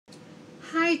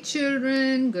Hi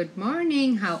children, good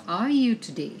morning. How are you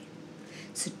today?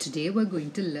 So today we're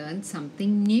going to learn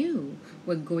something new.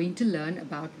 We're going to learn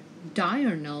about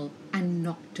diurnal and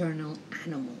nocturnal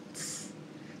animals.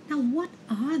 Now what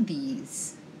are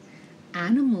these?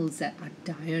 Animals that are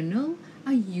diurnal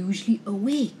are usually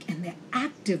awake and they're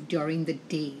active during the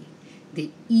day.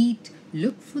 They eat,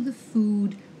 look for the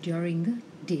food during the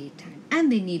daytime, and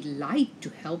they need light to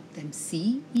help them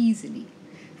see easily.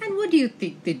 And what do you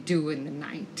think they do in the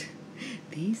night?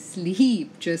 They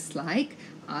sleep just like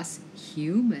us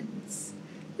humans.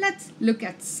 Let's look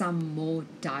at some more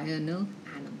diurnal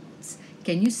animals.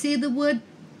 Can you say the word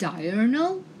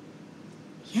diurnal?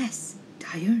 Yes,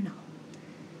 diurnal.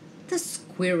 The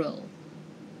squirrel.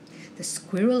 The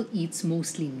squirrel eats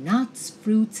mostly nuts,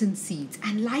 fruits, and seeds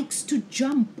and likes to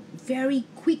jump very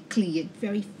quickly and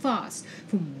very fast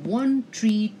from one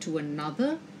tree to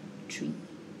another tree.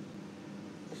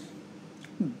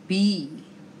 Bee.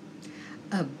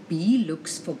 A bee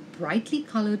looks for brightly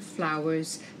colored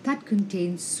flowers that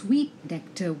contain sweet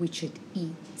nectar which it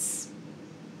eats.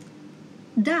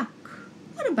 Duck.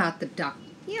 What about the duck?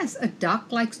 Yes, a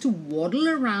duck likes to waddle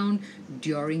around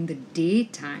during the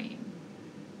daytime.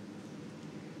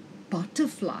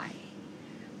 Butterfly.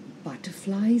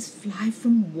 Butterflies fly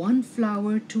from one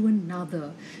flower to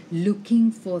another,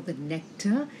 looking for the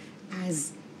nectar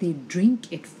as they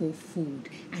drink it for food.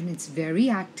 And it's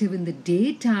very active in the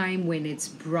daytime when it's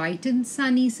bright and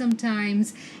sunny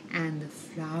sometimes, and the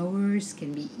flowers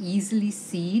can be easily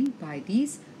seen by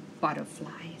these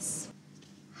butterflies.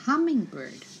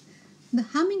 Hummingbird. The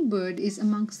hummingbird is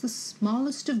amongst the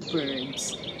smallest of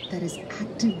birds that is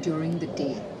active during the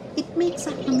day. It makes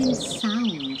a humming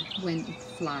sound when it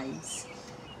flies.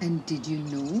 And did you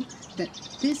know that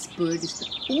this bird is the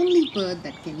only bird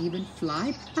that can even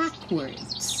fly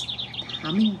backwards? The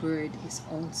hummingbird is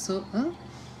also a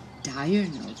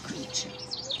diurnal creature.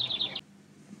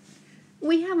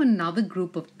 We have another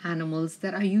group of animals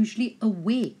that are usually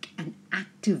awake and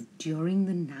active during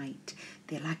the night.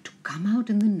 They like to come out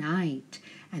in the night,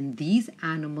 and these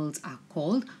animals are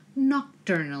called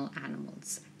nocturnal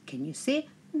animals. Can you say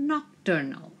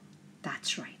nocturnal?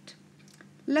 That's right.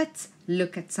 Let's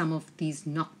look at some of these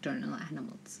nocturnal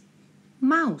animals.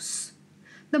 Mouse.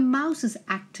 The mouse is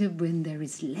active when there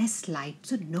is less light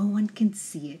so no one can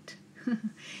see it.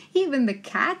 Even the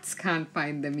cats can't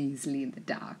find them easily in the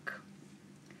dark.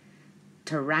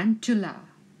 Tarantula.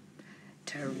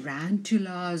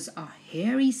 Tarantulas are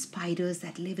hairy spiders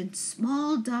that live in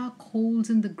small dark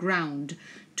holes in the ground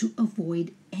to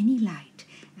avoid any light,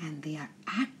 and they are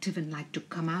active and like to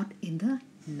come out in the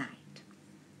night.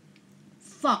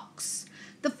 Fox.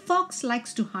 The fox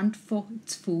likes to hunt for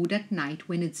its food at night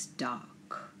when it's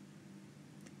dark.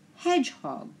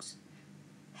 Hedgehogs.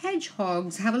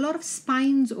 Hedgehogs have a lot of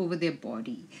spines over their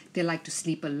body. They like to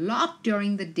sleep a lot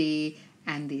during the day,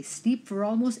 and they sleep for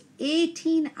almost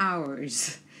 18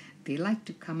 hours. They like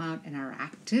to come out and are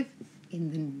active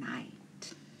in the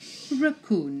night.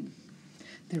 Raccoon.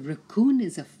 The raccoon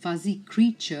is a fuzzy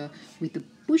creature with a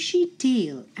bushy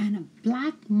tail and a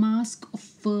black mask of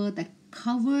fur that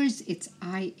covers its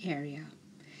eye area.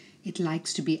 It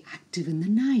likes to be active in the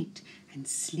night and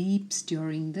sleeps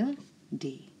during the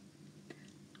day.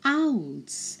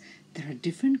 Owls. There are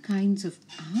different kinds of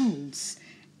owls,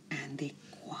 and they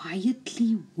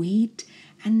quietly wait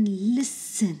and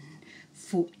listen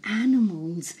for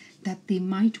animals that they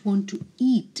might want to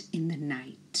eat in the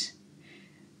night.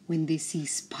 When they see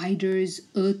spiders,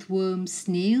 earthworms,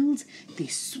 snails, they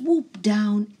swoop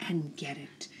down and get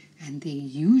it. And they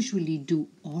usually do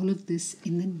all of this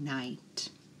in the night.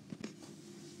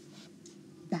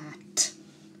 Bat.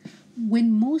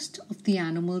 When most of the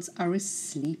animals are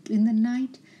asleep in the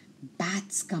night,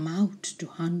 bats come out to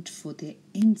hunt for their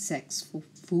insects for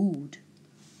food.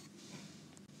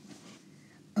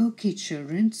 Okay,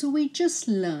 children, so we just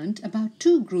learned about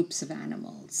two groups of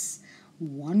animals.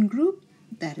 One group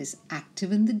that is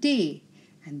active in the day,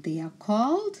 and they are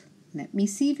called, let me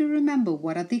see if you remember,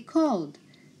 what are they called?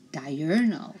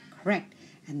 Diurnal, correct.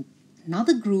 And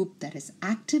another group that is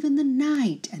active in the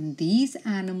night, and these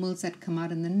animals that come out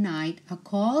in the night are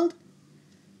called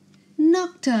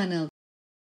nocturnal.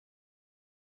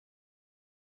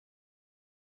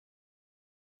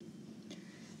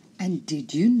 And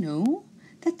did you know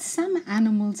that some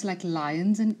animals like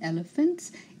lions and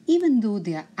elephants, even though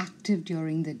they are active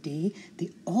during the day, they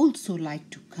also like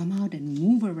to come out and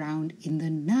move around in the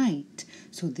night.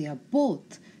 So they are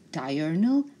both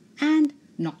diurnal and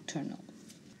nocturnal.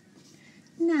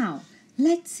 Now,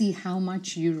 let's see how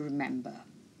much you remember.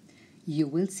 You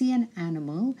will see an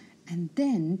animal and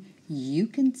then you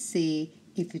can say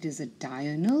if it is a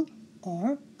diurnal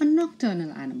or a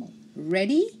nocturnal animal.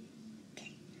 Ready?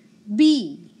 Okay.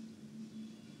 B.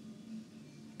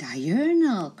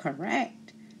 Diurnal,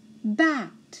 correct.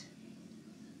 Bat.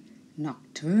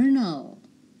 Nocturnal.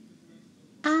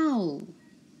 Owl.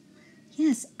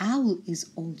 Yes, owl is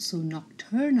also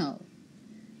nocturnal.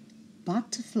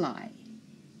 Butterfly.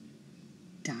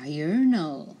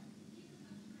 Diurnal.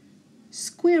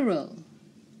 Squirrel.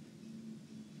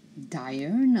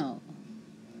 Diurnal.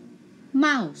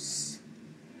 Mouse.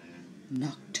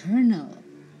 Nocturnal.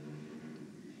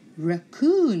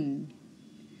 Raccoon.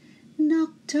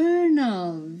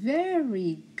 Nocturnal.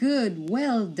 Very good.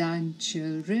 Well done,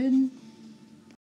 children.